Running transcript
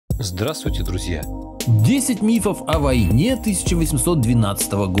Здравствуйте, друзья! 10 мифов о войне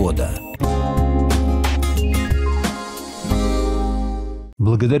 1812 года.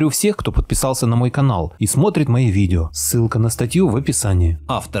 Благодарю всех, кто подписался на мой канал и смотрит мои видео. Ссылка на статью в описании.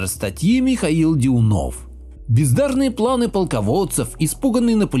 Автор статьи Михаил Дюнов. Бездарные планы полководцев,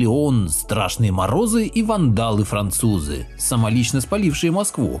 испуганный Наполеон, страшные морозы и вандалы-французы, самолично спалившие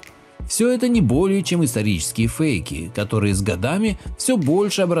Москву. Все это не более чем исторические фейки, которые с годами все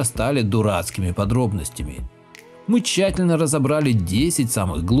больше обрастали дурацкими подробностями. Мы тщательно разобрали 10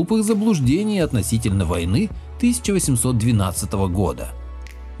 самых глупых заблуждений относительно войны 1812 года.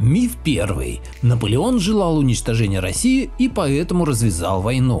 Миф первый. Наполеон желал уничтожения России и поэтому развязал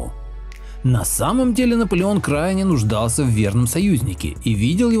войну. На самом деле Наполеон крайне нуждался в верном союзнике и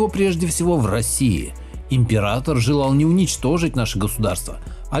видел его прежде всего в России. Император желал не уничтожить наше государство,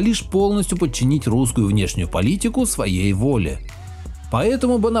 а лишь полностью подчинить русскую внешнюю политику своей воле.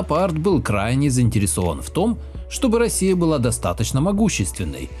 Поэтому Бонапарт был крайне заинтересован в том, чтобы Россия была достаточно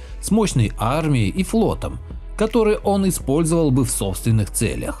могущественной, с мощной армией и флотом, который он использовал бы в собственных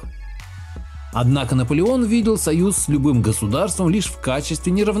целях. Однако Наполеон видел союз с любым государством лишь в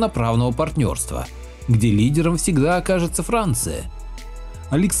качестве неравноправного партнерства, где лидером всегда окажется Франция.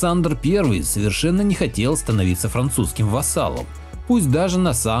 Александр I совершенно не хотел становиться французским вассалом, пусть даже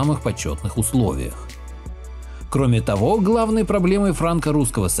на самых почетных условиях. Кроме того, главной проблемой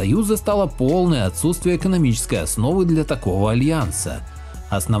франко-русского союза стало полное отсутствие экономической основы для такого альянса.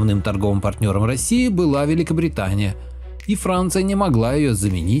 Основным торговым партнером России была Великобритания, и Франция не могла ее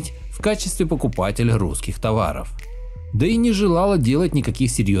заменить в качестве покупателя русских товаров. Да и не желала делать никаких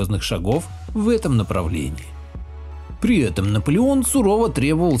серьезных шагов в этом направлении. При этом Наполеон сурово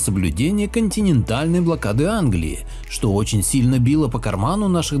требовал соблюдения континентальной блокады Англии, что очень сильно било по карману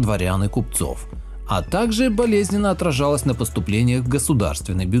наших дворян и купцов, а также болезненно отражалось на поступлениях в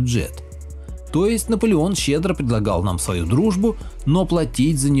государственный бюджет. То есть Наполеон щедро предлагал нам свою дружбу, но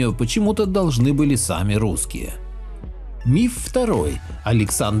платить за нее почему-то должны были сами русские. Миф второй.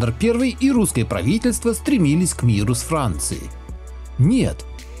 Александр I и русское правительство стремились к миру с Францией. Нет.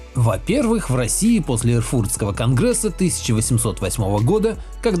 Во-первых, в России после Эрфуртского конгресса 1808 года,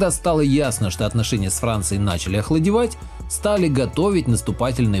 когда стало ясно, что отношения с Францией начали охладевать, стали готовить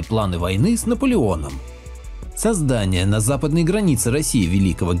наступательные планы войны с Наполеоном. Создание на западной границе России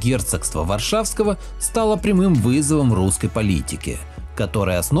Великого герцогства Варшавского стало прямым вызовом русской политике,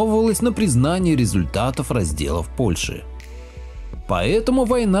 которая основывалась на признании результатов разделов Польши. Поэтому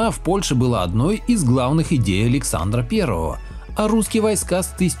война в Польше была одной из главных идей Александра I, а русские войска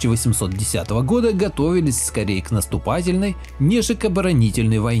с 1810 года готовились скорее к наступательной, нежели к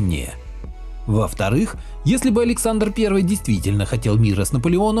оборонительной войне. Во-вторых, если бы Александр I действительно хотел мира с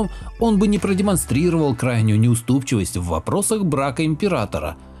Наполеоном, он бы не продемонстрировал крайнюю неуступчивость в вопросах брака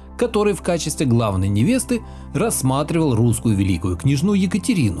императора, который в качестве главной невесты рассматривал русскую великую княжну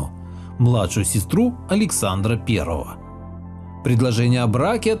Екатерину, младшую сестру Александра I. Предложение о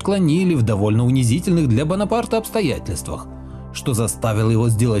браке отклонили в довольно унизительных для Бонапарта обстоятельствах, что заставило его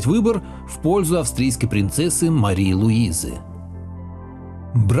сделать выбор в пользу австрийской принцессы Марии Луизы.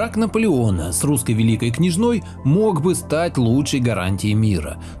 Брак Наполеона с русской великой княжной мог бы стать лучшей гарантией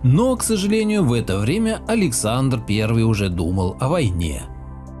мира, но, к сожалению, в это время Александр I уже думал о войне.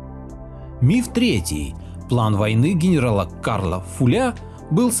 Миф третий. План войны генерала Карла Фуля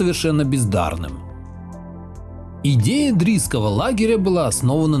был совершенно бездарным. Идея Дрисского лагеря была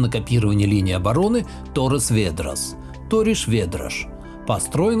основана на копировании линии обороны Торрес-Ведрас, Ториш-Ведраш,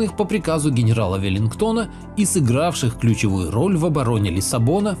 построенных по приказу генерала Веллингтона и сыгравших ключевую роль в обороне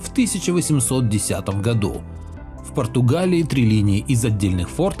Лиссабона в 1810 году. В Португалии 3 линии из отдельных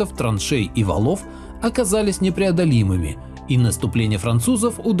фортов, траншей и валов оказались непреодолимыми, и наступление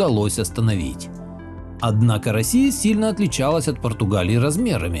французов удалось остановить. Однако Россия сильно отличалась от Португалии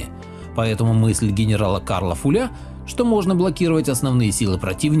размерами, поэтому мысль генерала Карла Фуля, что можно блокировать основные силы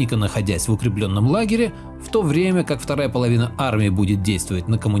противника, находясь в укрепленном лагере, в то время как вторая половина армии будет действовать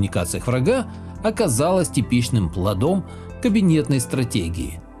на коммуникациях врага, оказалась типичным плодом кабинетной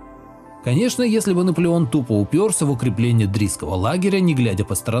стратегии. Конечно, если бы Наполеон тупо уперся в укрепление Дрисского лагеря, не глядя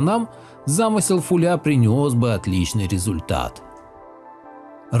по сторонам, замысел Фуля принес бы отличный результат.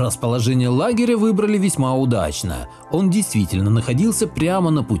 Расположение лагеря выбрали весьма удачно, он действительно находился прямо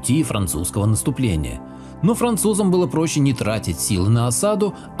на пути французского наступления. Но французам было проще не тратить силы на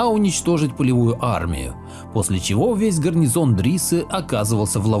осаду, а уничтожить полевую армию, после чего весь гарнизон Дриссы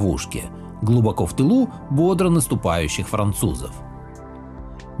оказывался в ловушке, глубоко в тылу бодро наступающих французов.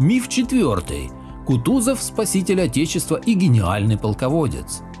 Миф четвертый. Кутузов – спаситель Отечества и гениальный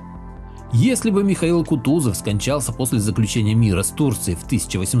полководец. Если бы Михаил Кутузов скончался после заключения мира с Турцией в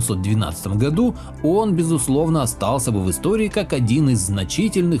 1812 году, он, безусловно, остался бы в истории как один из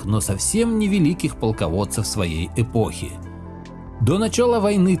значительных, но совсем невеликих полководцев своей эпохи. До начала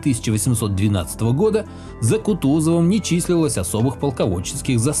войны 1812 года за Кутузовым не числилось особых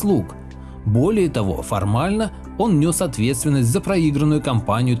полководческих заслуг. Более того, формально он нес ответственность за проигранную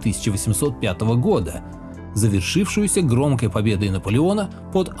кампанию 1805 года, завершившуюся громкой победой Наполеона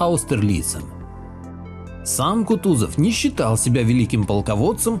под Аустерлицем. Сам Кутузов не считал себя великим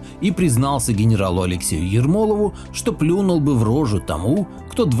полководцем и признался генералу Алексею Ермолову, что плюнул бы в рожу тому,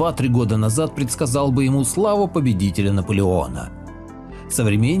 кто 2-3 года назад предсказал бы ему славу победителя Наполеона.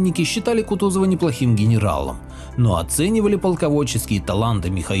 Современники считали Кутузова неплохим генералом, но оценивали полководческие таланты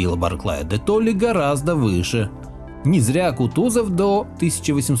Михаила Барклая де Толли гораздо выше. Не зря Кутузов до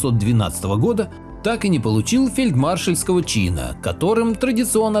 1812 года так и не получил фельдмаршальского чина, которым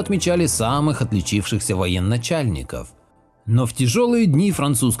традиционно отмечали самых отличившихся военачальников. Но в тяжелые дни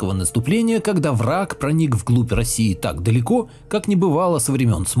французского наступления, когда враг проник вглубь России так далеко, как не бывало со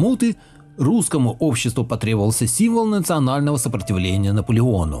времен смуты, русскому обществу потребовался символ национального сопротивления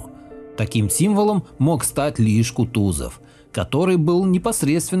Наполеону. Таким символом мог стать лишь Кутузов, который был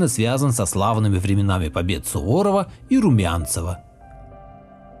непосредственно связан со славными временами побед Суворова и Румянцева.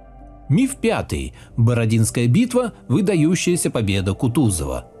 Миф пятый. Бородинская битва – выдающаяся победа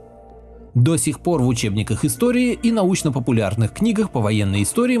Кутузова. До сих пор в учебниках истории и научно-популярных книгах по военной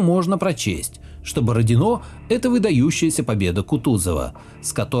истории можно прочесть, что Бородино – это выдающаяся победа Кутузова,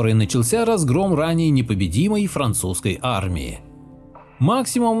 с которой начался разгром ранее непобедимой французской армии.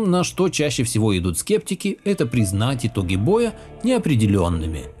 Максимум, на что чаще всего идут скептики, это признать итоги боя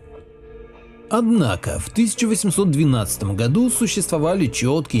неопределенными. Однако в 1812 году существовали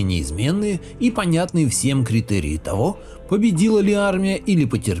четкие, неизменные и понятные всем критерии того, победила ли армия или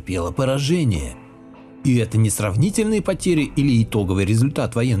потерпела поражение. И это не сравнительные потери или итоговый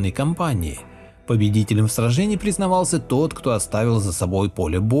результат военной кампании. Победителем в сражении признавался тот, кто оставил за собой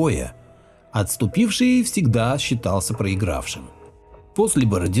поле боя. Отступивший всегда считался проигравшим. После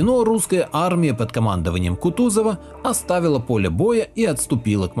Бородино русская армия под командованием Кутузова оставила поле боя и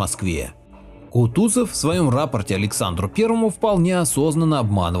отступила к Москве. Кутузов в своем рапорте Александру I вполне осознанно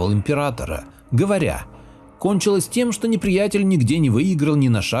обманывал императора, говоря: «Кончилось тем, что неприятель нигде не выиграл ни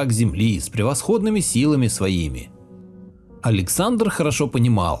на шаг земли с превосходными силами своими». Александр хорошо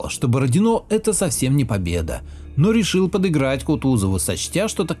понимал, что Бородино – это совсем не победа, но решил подыграть Кутузову, сочтя,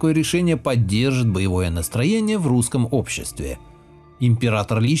 что такое решение поддержит боевое настроение в русском обществе.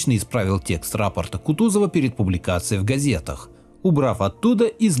 Император лично исправил текст рапорта Кутузова перед публикацией в газетах, убрав оттуда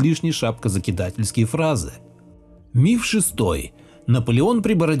излишне шапкозакидательские фразы. Миф шестой. Наполеон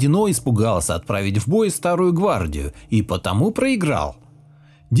при Бородино испугался отправить в бой старую гвардию и потому проиграл.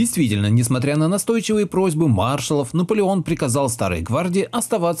 Действительно, несмотря на настойчивые просьбы маршалов, Наполеон приказал старой гвардии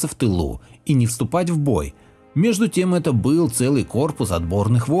оставаться в тылу и не вступать в бой. Между тем, это был целый корпус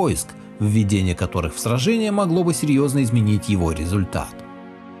отборных войск, введение которых в сражение могло бы серьезно изменить его результат.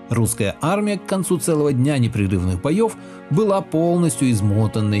 Русская армия к концу целого дня непрерывных боев была полностью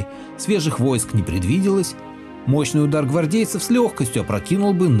измотанной, свежих войск не предвиделось, мощный удар гвардейцев с легкостью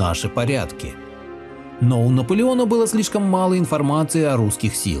опрокинул бы наши порядки. Но у Наполеона было слишком мало информации о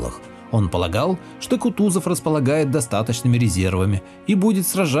русских силах. Он полагал, что Кутузов располагает достаточными резервами и будет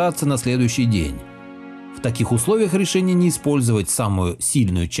сражаться на следующий день. В таких условиях решение не использовать самую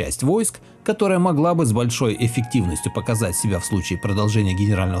сильную часть войск, которая могла бы с большой эффективностью показать себя в случае продолжения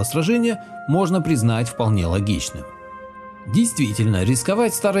генерального сражения, можно признать вполне логичным. Действительно,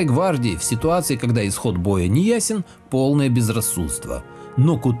 рисковать старой гвардией в ситуации, когда исход боя не ясен, полное безрассудство.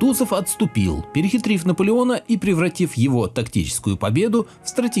 Но Кутузов отступил, перехитрив Наполеона и превратив его тактическую победу в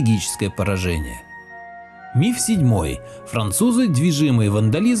стратегическое поражение. Миф седьмой. Французы, движимые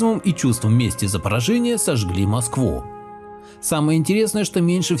вандализмом и чувством мести за поражение, сожгли Москву. Самое интересное, что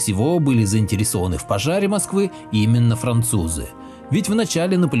меньше всего были заинтересованы в пожаре Москвы именно французы. Ведь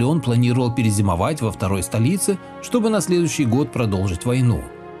вначале Наполеон планировал перезимовать во второй столице, чтобы на следующий год продолжить войну.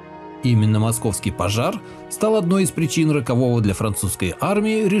 Именно московский пожар стал одной из причин рокового для французской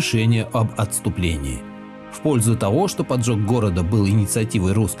армии решения об отступлении. В пользу того, что поджог города был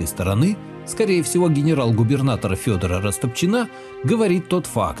инициативой русской стороны, скорее всего генерал-губернатора Федора Растопчина, говорит тот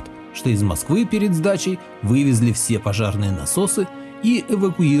факт, что из Москвы перед сдачей вывезли все пожарные насосы и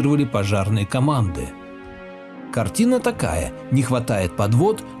эвакуировали пожарные команды. Картина такая: не хватает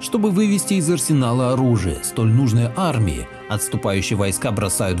подвод, чтобы вывести из арсенала оружие, столь нужное армии, отступающие войска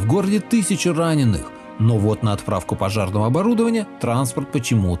бросают в городе тысячи раненых, но вот на отправку пожарного оборудования транспорт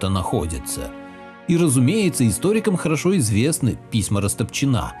почему-то находится. И разумеется, историкам хорошо известны письма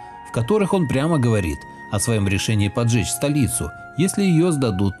Растопчина, в которых он прямо говорит о своем решении поджечь столицу, если ее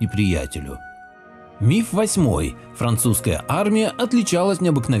сдадут неприятелю. Миф 8. Французская армия отличалась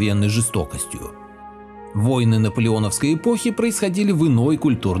необыкновенной жестокостью. Войны наполеоновской эпохи происходили в иной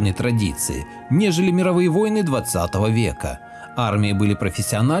культурной традиции, нежели мировые войны 20 века. Армии были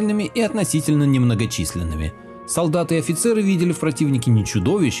профессиональными и относительно немногочисленными. Солдаты и офицеры видели в противнике не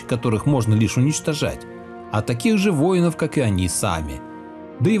чудовищ, которых можно лишь уничтожать, а таких же воинов, как и они сами.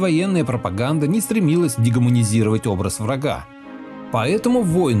 Да и военная пропаганда не стремилась дегуманизировать образ врага. Поэтому в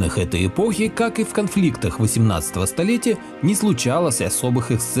войнах этой эпохи, как и в конфликтах 18 столетия, не случалось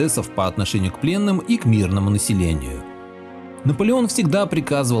особых эксцессов по отношению к пленным и к мирному населению. Наполеон всегда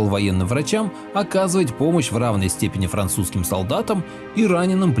приказывал военным врачам оказывать помощь в равной степени французским солдатам и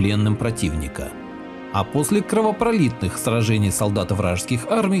раненым пленным противника. А после кровопролитных сражений солдаты вражеских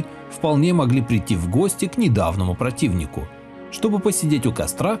армий вполне могли прийти в гости к недавнему противнику, чтобы посидеть у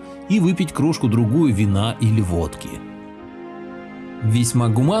костра и выпить кружку-другую вина или водки. Весьма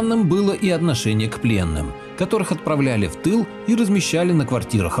гуманным было и отношение к пленным, которых отправляли в тыл и размещали на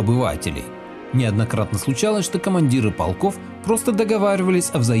квартирах обывателей. Неоднократно случалось, что командиры полков просто договаривались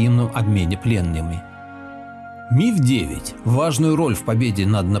о взаимном обмене пленными. Миф 9. Важную роль в победе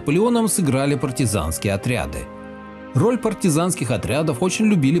над Наполеоном сыграли партизанские отряды. Роль партизанских отрядов очень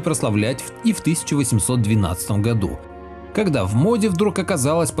любили прославлять и в 1812 году, когда в моде вдруг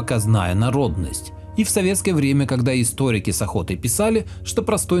оказалась показная народность. И в советское время, когда историки с охотой писали, что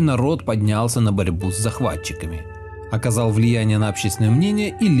простой народ поднялся на борьбу с захватчиками. Оказал влияние на общественное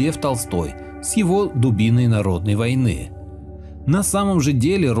мнение и Лев Толстой с его «Дубиной народной войны». На самом же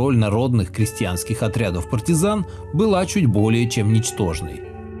деле роль народных крестьянских отрядов партизан была чуть более чем ничтожной.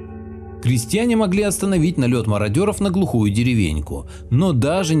 Крестьяне могли остановить налет мародеров на глухую деревеньку, но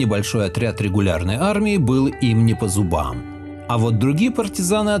даже небольшой отряд регулярной армии был им не по зубам. А вот другие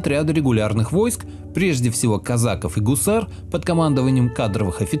партизаны отряда регулярных войск, прежде всего казаков и гусар под командованием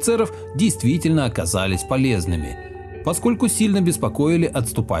кадровых офицеров, действительно оказались полезными, поскольку сильно беспокоили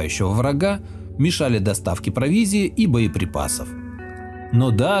отступающего врага, мешали доставке провизии и боеприпасов.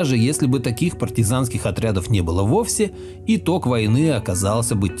 Но даже если бы таких партизанских отрядов не было вовсе, итог войны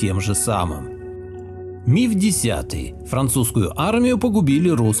оказался бы тем же самым. Миф 10. Французскую армию погубили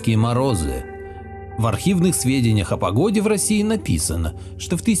русские морозы. В архивных сведениях о погоде в России написано,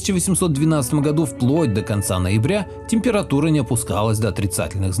 что в 1812 году вплоть до конца ноября температура не опускалась до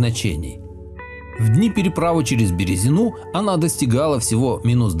отрицательных значений. В дни переправы через Березину она достигала всего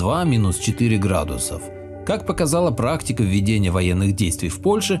 -2, -4 градусов. Как показала практика введения военных действий в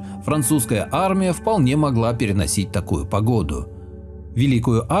Польше, французская армия вполне могла переносить такую погоду.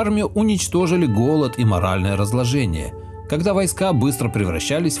 Великую армию уничтожили голод и моральное разложение, когда войска быстро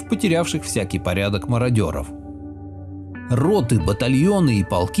превращались в потерявших всякий порядок мародеров. Роты, батальоны и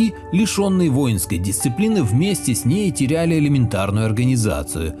полки, лишенные воинской дисциплины, вместе с ней теряли элементарную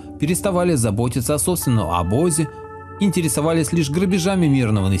организацию, переставали заботиться о собственном обозе, интересовались лишь грабежами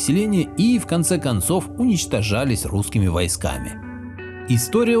мирного населения и, в конце концов, уничтожались русскими войсками.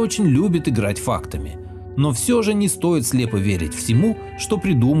 История очень любит играть фактами, но все же не стоит слепо верить всему, что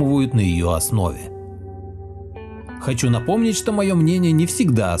придумывают на ее основе. Хочу напомнить, что мое мнение не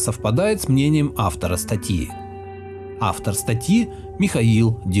всегда совпадает с мнением автора статьи. Автор статьи –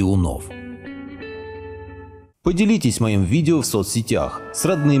 Михаил Дионов. Поделитесь моим видео в соцсетях с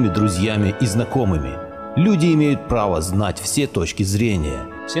родными, друзьями и знакомыми. Люди имеют право знать все точки зрения.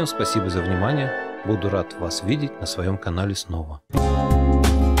 Всем спасибо за внимание. Буду рад вас видеть на своем канале снова.